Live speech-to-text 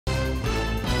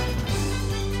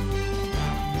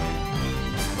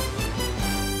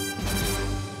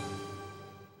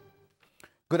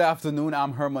Good afternoon,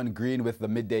 I'm Herman Green with the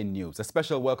Midday News. A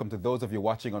special welcome to those of you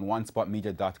watching on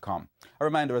onespotmedia.com. A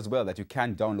reminder as well that you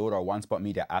can download our One Spot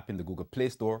Media app in the Google Play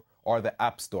Store or the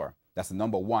App Store. That's the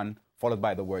number 1, followed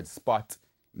by the word Spot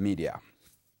Media.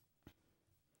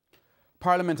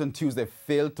 Parliament on Tuesday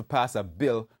failed to pass a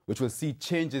bill which will see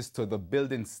changes to the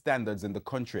building standards in the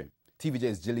country.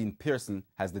 TVJ's Gillian Pearson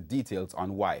has the details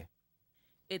on why.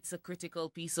 It's a critical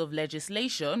piece of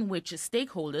legislation which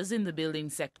stakeholders in the building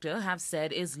sector have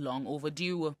said is long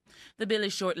overdue. The bill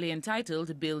is shortly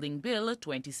entitled Building Bill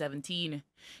 2017.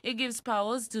 It gives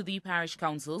powers to the parish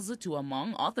councils to,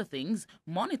 among other things,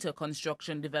 monitor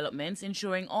construction developments,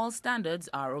 ensuring all standards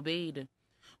are obeyed.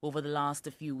 Over the last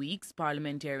few weeks,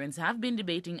 parliamentarians have been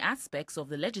debating aspects of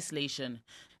the legislation,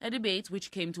 a debate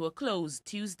which came to a close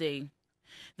Tuesday.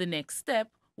 The next step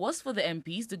was for the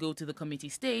MPs to go to the committee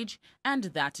stage, and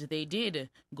that they did,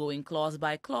 going clause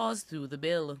by clause through the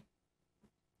bill.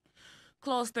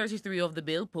 Clause 33 of the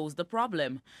bill posed a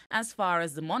problem. As far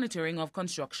as the monitoring of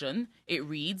construction, it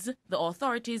reads, the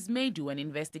authorities may do an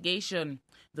investigation.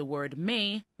 The word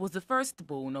may was the first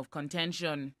bone of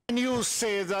contention. When you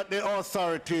say that the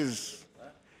authorities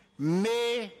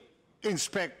may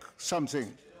inspect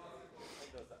something,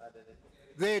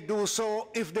 they do so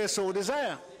if they so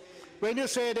desire. When you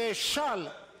say they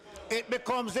shall, it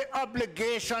becomes the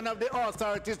obligation of the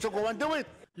authorities to go and do it.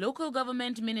 Local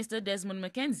Government Minister Desmond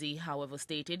McKenzie, however,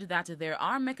 stated that there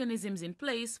are mechanisms in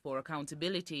place for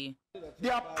accountability.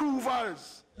 The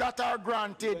approvals that are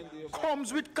granted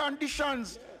comes with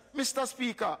conditions, Mr.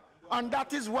 Speaker, and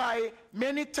that is why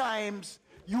many times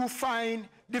you find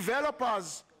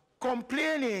developers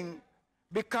complaining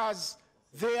because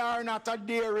they are not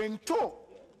adhering to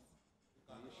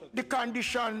the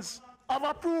conditions of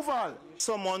approval.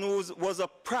 Someone who was a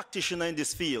practitioner in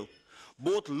this field,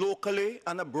 both locally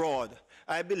and abroad,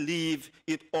 I believe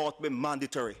it ought to be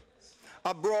mandatory.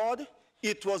 Abroad,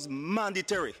 it was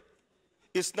mandatory.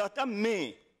 It's not a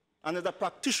may. And as a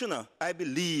practitioner, I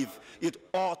believe it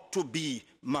ought to be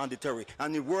mandatory.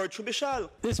 And the word should be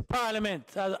shall. This parliament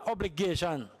has an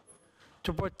obligation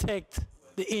to protect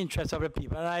the interests of the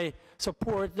people. And I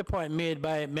support the point made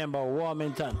by Member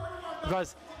Warmington.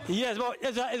 Because, yes, well,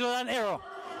 it was an error.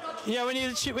 Yeah, we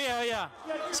need to, yeah.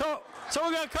 So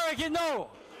we're going to correct it now.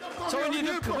 So we need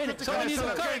to correct it. We need to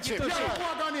correct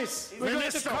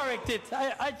it.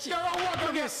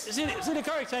 See the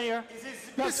correction here?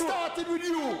 It started with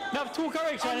you. We have 2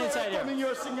 corrections inside here.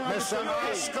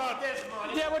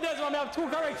 Yeah, but there's one. We have 2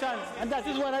 corrections, and that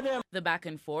is one of them. The back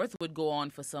and forth would go on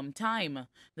for some time.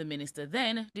 The minister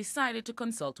then decided to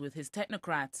consult with his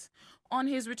technocrats. On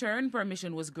his return,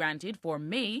 permission was granted for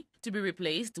may to be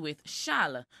replaced with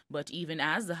shall, but even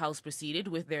as the House proceeded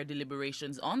with their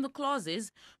deliberations on the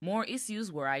clauses, more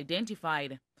issues were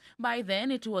identified. By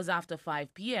then, it was after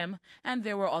 5 p.m., and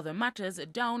there were other matters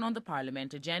down on the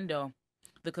Parliament agenda.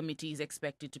 The committee is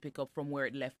expected to pick up from where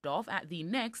it left off at the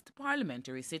next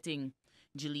parliamentary sitting.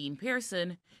 Gillian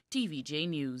Pearson, TVJ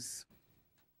News.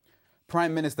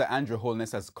 Prime Minister Andrew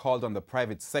Holness has called on the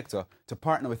private sector to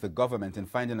partner with the government in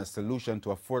finding a solution to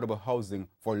affordable housing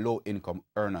for low-income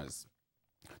earners.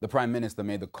 The Prime Minister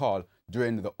made the call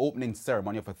during the opening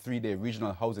ceremony of a 3-day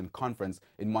regional housing conference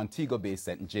in Montego Bay,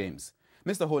 St. James.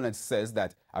 Mr. Holness says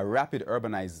that a rapid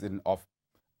urbanization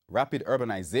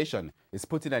is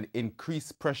putting an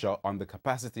increased pressure on the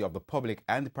capacity of the public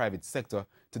and private sector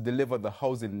to deliver the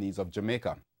housing needs of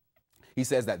Jamaica. He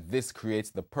says that this creates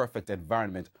the perfect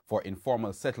environment for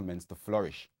informal settlements to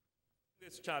flourish.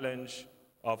 This challenge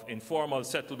of informal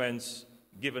settlements,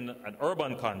 given an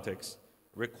urban context,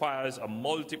 requires a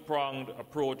multi-pronged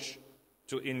approach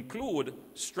to include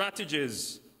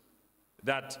strategies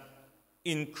that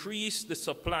increase the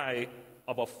supply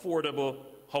of affordable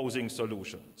housing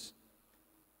solutions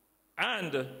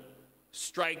and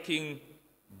striking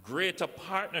greater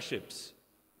partnerships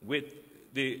with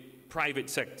the private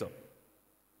sector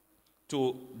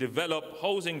to develop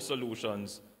housing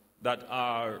solutions that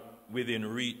are within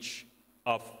reach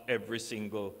of every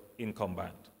single income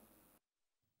band.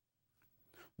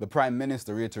 The Prime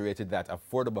Minister reiterated that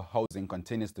affordable housing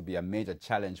continues to be a major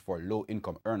challenge for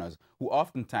low-income earners who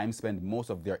oftentimes spend most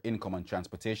of their income on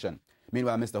transportation.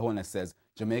 Meanwhile, Mr. Holness says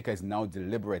Jamaica is now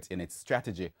deliberate in its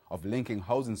strategy of linking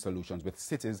housing solutions with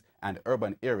cities and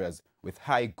urban areas with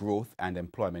high growth and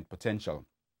employment potential.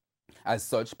 As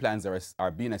such, plans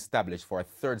are being established for a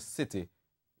 3rd city.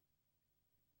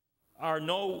 Are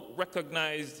now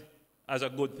recognized as a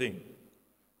good thing.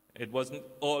 It wasn't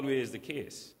always the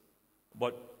case,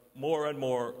 but more and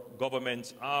more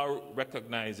governments are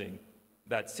recognizing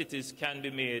that cities can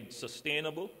be made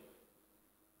sustainable,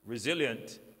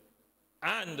 resilient,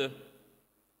 and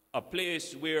a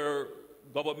place where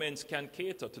governments can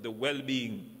cater to the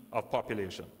well-being of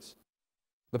populations.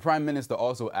 The Prime Minister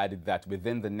also added that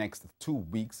within the next 2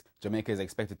 weeks, Jamaica is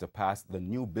expected to pass the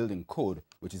new building code,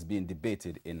 which is being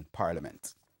debated in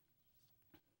Parliament.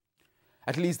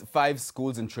 At least 5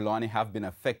 schools in Trelawney have been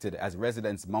affected as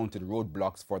residents mounted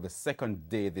roadblocks for the second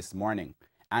day this morning.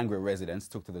 Angry residents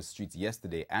took to the streets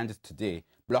yesterday and today,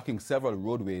 blocking several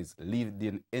roadways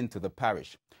leading into the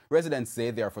parish. Residents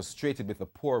say they are frustrated with the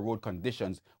poor road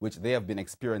conditions which they have been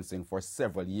experiencing for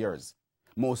several years.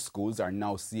 Most schools are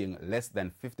now seeing less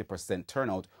than 50%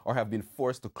 turnout or have been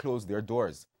forced to close their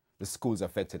doors. The schools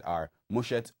affected are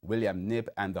Mushet, William Knibb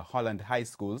and the Holland High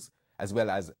Schools, as well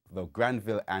as the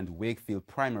Granville and Wakefield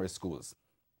Primary Schools.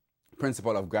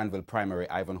 Principal of Granville Primary,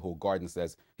 Ivanhoe Gordon,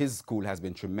 says his school has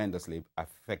been tremendously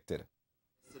affected.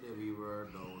 Yesterday we were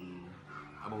down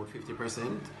about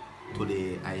 50%.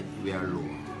 Today we are low,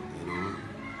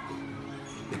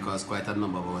 because quite a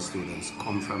number of our students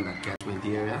come from that catchment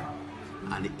area,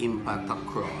 and the impact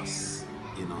across,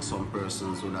 some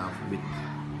persons would have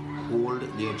withhold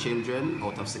their children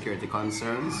out of security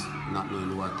concerns, not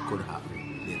knowing what could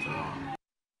happen later on.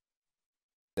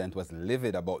 The president was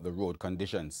livid about the road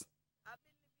conditions.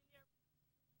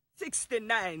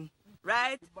 69,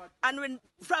 right? And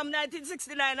from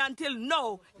 1969 until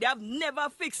now, they have never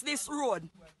fixed this road,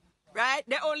 right?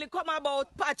 They only come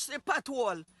about patch the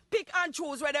pothole, pick and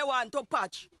choose where they want to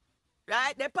patch,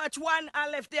 right? They patch one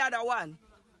and left the other one,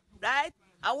 right?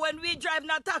 And when we drive in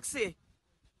a taxi,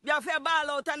 we have to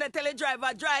ball out and they tell the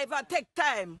driver, take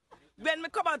time. When we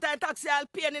come out of the taxi, I'll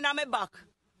pain in my back,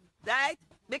 right?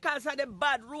 Because of the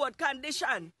bad road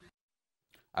condition.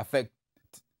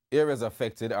 Areas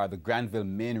affected are the Granville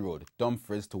Main Road,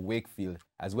 Dumfries to Wakefield,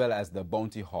 as well as the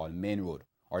Bounty Hall Main Road.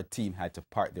 Our team had to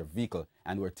park their vehicle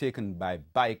and were taken by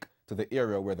bike to the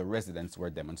area where the residents were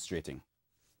demonstrating.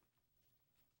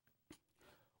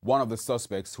 One of the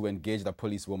suspects who engaged a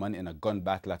policewoman in a gun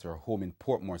battle at her home in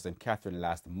Portmore, St. Catherine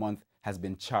last month has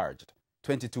been charged.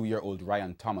 22-year-old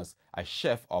Ryan Thomas, a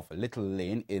chef of Little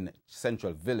Lane in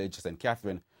Central Village, St.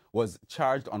 Catherine, was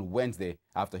charged on Wednesday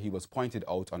after he was pointed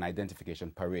out on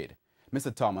identification parade.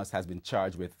 Mr. Thomas has been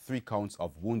charged with 3 counts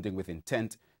of wounding with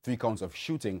intent, 3 counts of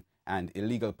shooting, and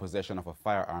illegal possession of a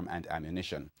firearm and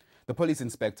ammunition. The police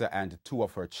inspector and 2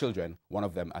 of her children, one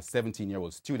of them a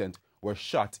 17-year-old student, were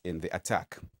shot in the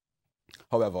attack.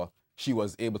 However, she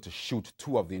was able to shoot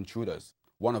 2 of the intruders.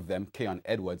 One of them, Keon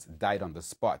Edwards, died on the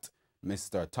spot.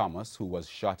 Mr. Thomas, who was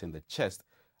shot in the chest,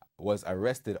 was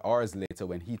arrested hours later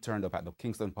when he turned up at the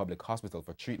Kingston Public Hospital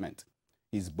for treatment.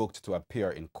 He's booked to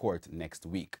appear in court next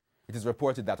week. It is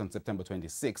reported that on September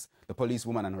 26, the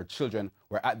policewoman and her children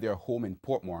were at their home in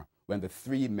Portmore when the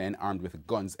 3 men armed with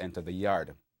guns entered the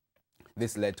yard.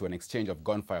 This led to an exchange of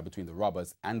gunfire between the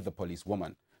robbers and the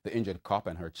policewoman. The injured cop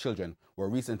and her children were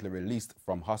recently released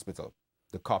from hospital.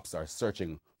 The cops are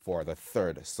searching for the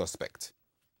 3rd suspect.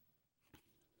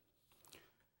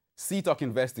 CTOC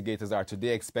investigators are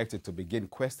today expected to begin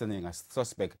questioning a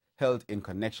suspect held in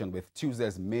connection with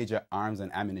Tuesday's major arms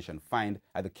and ammunition find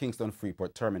at the Kingston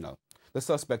Freeport Terminal. The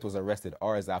suspect was arrested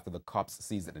hours after the cops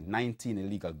seized 19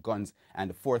 illegal guns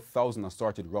and 4,000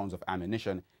 assorted rounds of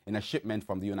ammunition in a shipment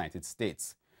from the United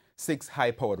States. 6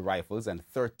 high-powered rifles and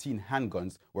 13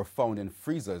 handguns were found in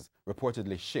freezers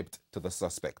reportedly shipped to the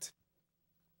suspect.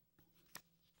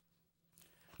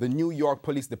 The New York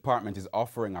Police Department is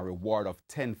offering a reward of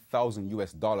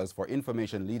 $10,000 for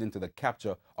information leading to the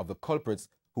capture of the culprits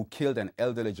who killed an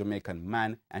elderly Jamaican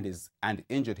man and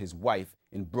injured his wife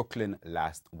in Brooklyn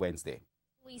last Wednesday.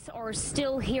 Police are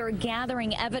still here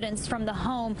gathering evidence from the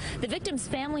home. The victim's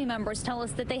family members tell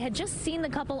us that they had just seen the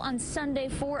couple on Sunday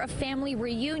for a family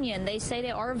reunion. They say they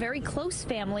are a very close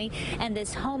family, and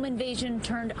this home invasion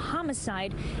turned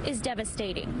homicide is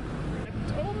devastating.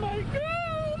 Oh my God!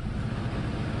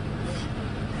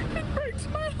 It breaks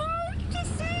my heart to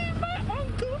see my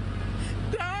uncle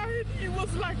died. He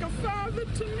was like a father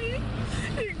to me.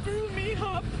 He grew me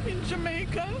up in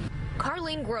Jamaica.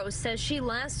 Carlene Gross says she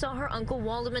last saw her uncle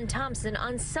Waldman Thompson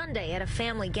on Sunday at a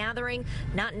family gathering,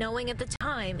 not knowing at the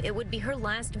time it would be her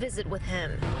last visit with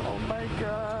him. Oh my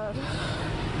God.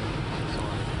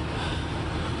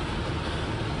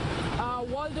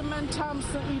 Waldman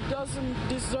Thompson, he doesn't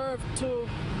deserve to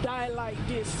die like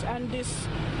this, and this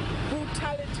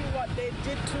brutality what they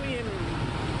did to him,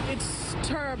 it's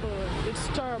terrible, it's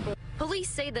terrible. Police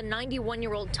say the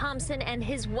 91-year-old Thompson and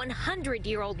his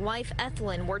 100-year-old wife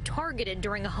Ethelyn were targeted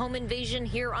during a home invasion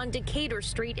here on Decatur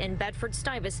Street in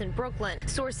Bedford-Stuyvesant, Brooklyn.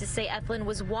 Sources say Ethelyn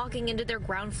was walking into their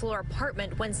ground floor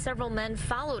apartment when several men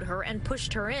followed her and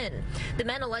pushed her in. The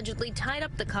men allegedly tied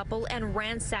up the couple and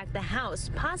ransacked the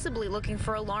house, possibly looking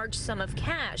for a large sum of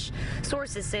cash.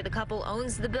 Sources say the couple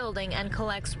owns the building and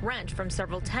collects rent from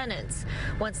several tenants.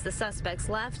 Once the suspects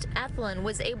left, Ethelyn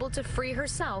was able to free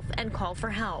herself and call for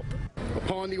help.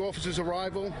 Upon the officers'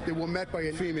 arrival, they were met by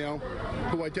a female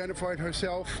who identified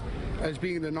herself as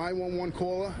being the 911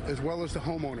 caller as well as the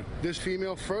homeowner. This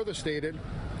female further stated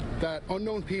that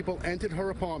unknown people entered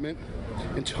her apartment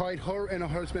and tied her and her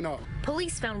husband up.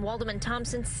 Police found Waldman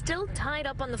Thompson still tied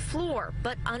up on the floor,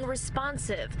 but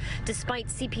unresponsive. Despite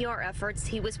CPR efforts,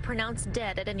 he was pronounced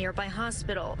dead at a nearby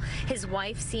hospital. His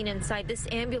wife, seen inside this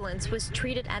ambulance, was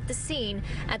treated at the scene.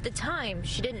 At the time,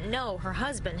 she didn't know her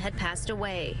husband had passed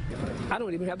away. I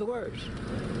don't even have the words,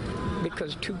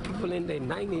 because two people in their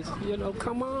 90s, you know,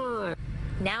 come on.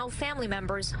 Now family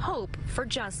members hope for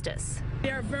justice. They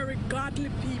are very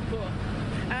godly people,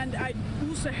 and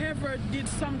whosoever did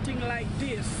something like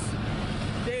this,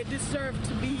 they deserve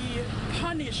to be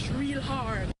punished real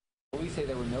hard. Police say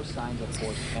there were no signs of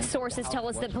force. Sources tell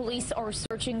us that police are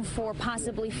searching for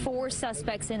possibly 4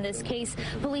 suspects in this case.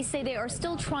 Police say they are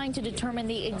still trying to determine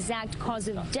the exact cause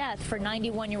of death for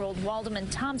 91-year-old Waldman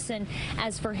Thompson.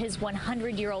 As for his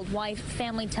 100-year-old wife,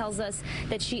 family tells us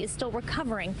that she is still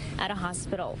recovering at a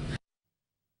hospital.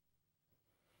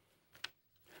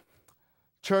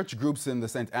 Church groups in the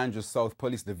St. Andrews South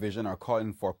Police Division are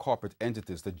calling for corporate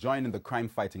entities to join in the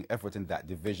crime-fighting effort in that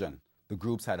division. The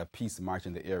groups had a peace march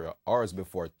in the area hours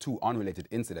before 2 unrelated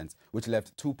incidents, which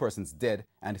left 2 persons dead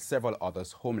and several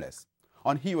others homeless.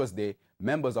 On Heroes Day,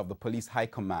 members of the Police High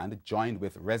Command joined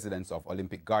with residents of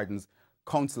Olympic Gardens,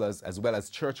 councillors, as well as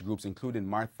church groups, including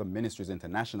Martha Ministries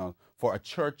International, for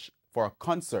a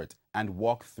concert and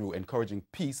walkthrough encouraging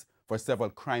peace for several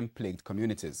crime-plagued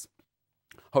communities.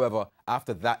 However,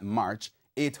 after that march,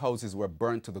 8 houses were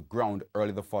burnt to the ground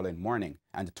early the following morning,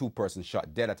 and 2 persons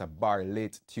shot dead at a bar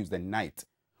late Tuesday night.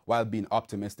 While being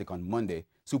optimistic on Monday,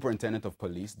 Superintendent of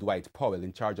Police Dwight Powell,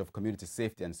 in charge of community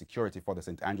safety and security for the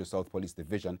St. Andrews South Police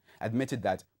Division, admitted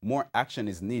that more action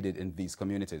is needed in these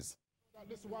communities.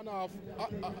 This one-off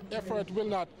effort will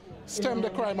not stem the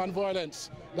crime and violence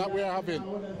that we are having.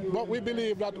 But we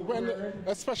believe that when,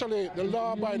 especially the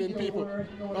law-abiding people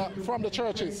from the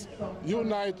churches,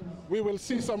 unite, we will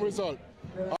see some result.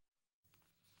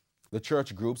 The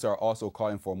church groups are also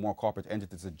calling for more corporate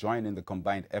entities to join in the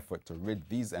combined effort to rid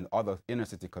these and other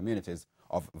inner-city communities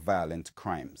of violent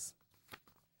crimes.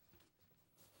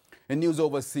 In news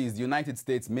overseas, the United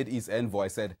States Mideast envoy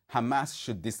said Hamas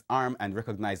should disarm and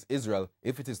recognize Israel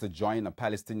if it is to join a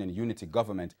Palestinian unity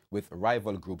government with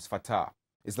rival groups Fatah.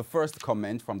 It's the first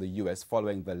comment from the U.S.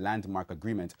 following the landmark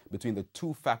agreement between the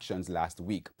 2 factions last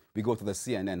week. We go to the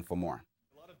CNN for more.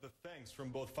 The thanks from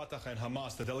both Fatah and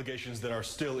Hamas, the delegations that are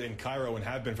still in Cairo and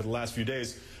have been for the last few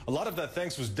days. A lot of that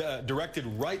thanks was directed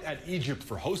right at Egypt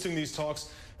for hosting these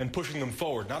talks and pushing them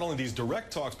forward. Not only these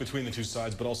direct talks between the 2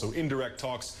 sides, but also indirect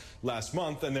talks last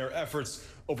month and their efforts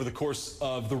over the course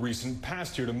of the recent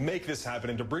past year to make this happen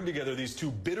and to bring together these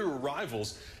 2 bitter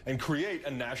rivals and create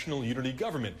a national unity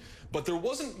government. But there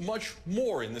wasn't much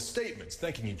more in the statements,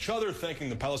 thanking each other, thanking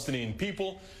the Palestinian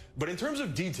people. But in terms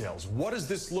of details, what does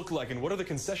this look like and what are the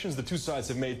concessions the 2 sides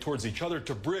have made towards each other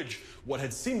to bridge what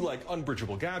had seemed like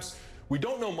unbridgeable gaps? We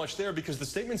don't know much there because the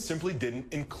statements simply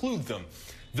didn't include them.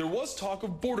 There was talk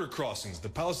of border crossings. The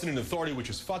Palestinian Authority, which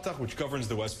is Fatah, which governs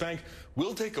the West Bank,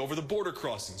 will take over the border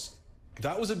crossings.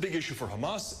 That was a big issue for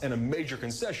Hamas and a major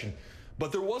concession.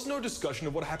 But there was no discussion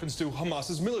of what happens to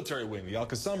Hamas's military wing, the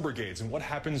Al-Qassam brigades, and what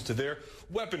happens to their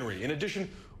weaponry. In addition,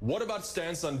 what about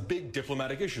stance on big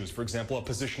diplomatic issues? For example, a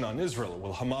position on Israel.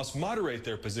 Will Hamas moderate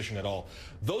their position at all?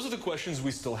 Those are the questions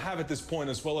we still have at this point,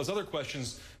 as well as other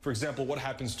questions. For example, what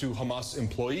happens to Hamas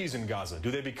employees in Gaza? Do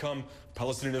they become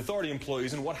Palestinian Authority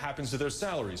employees, and what happens to their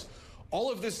salaries? All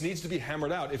of this needs to be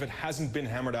hammered out if it hasn't been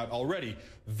hammered out already.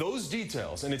 Those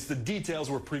details, and it's the details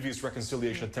where previous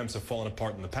reconciliation attempts have fallen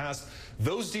apart in the past,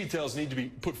 those details need to be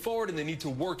put forward and they need to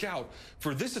work out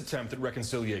for this attempt at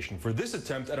reconciliation, for this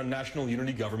attempt at a national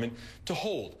unity government to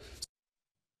hold.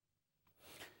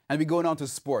 And we go on to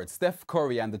sports. Steph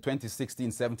Curry and the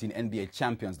 2016-17 NBA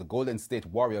champions, the Golden State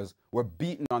Warriors, were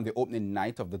beaten on the opening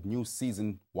night of the new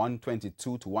season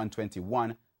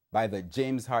 122-121 by the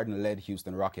James Harden-led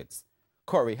Houston Rockets.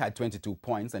 Curry had 22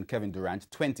 points and Kevin Durant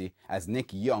 20 as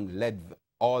Nick Young led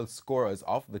all scorers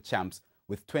of the champs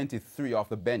with 23 off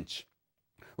the bench.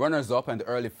 Runners-up and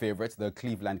early favourites, the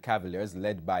Cleveland Cavaliers,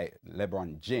 led by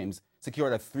LeBron James,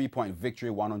 secured a 3-point victory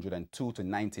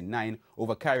 102-99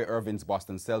 over Kyrie Irving's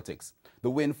Boston Celtics. The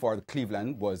win for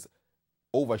Cleveland was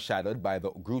overshadowed by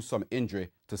the gruesome injury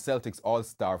to Celtics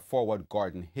all-star forward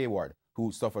Gordon Hayward,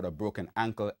 who suffered a broken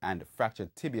ankle and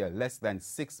fractured tibia less than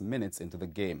 6 minutes into the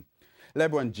game.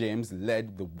 LeBron James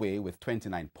led the way with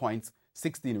 29 points,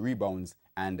 16 rebounds,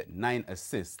 and 9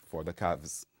 assists for the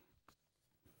Cavs.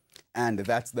 And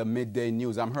that's the Midday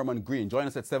News. I'm Herman Green. Join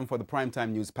us at 7 for the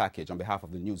Primetime News Package. On behalf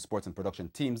of the news, sports, and production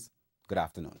teams, good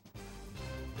afternoon.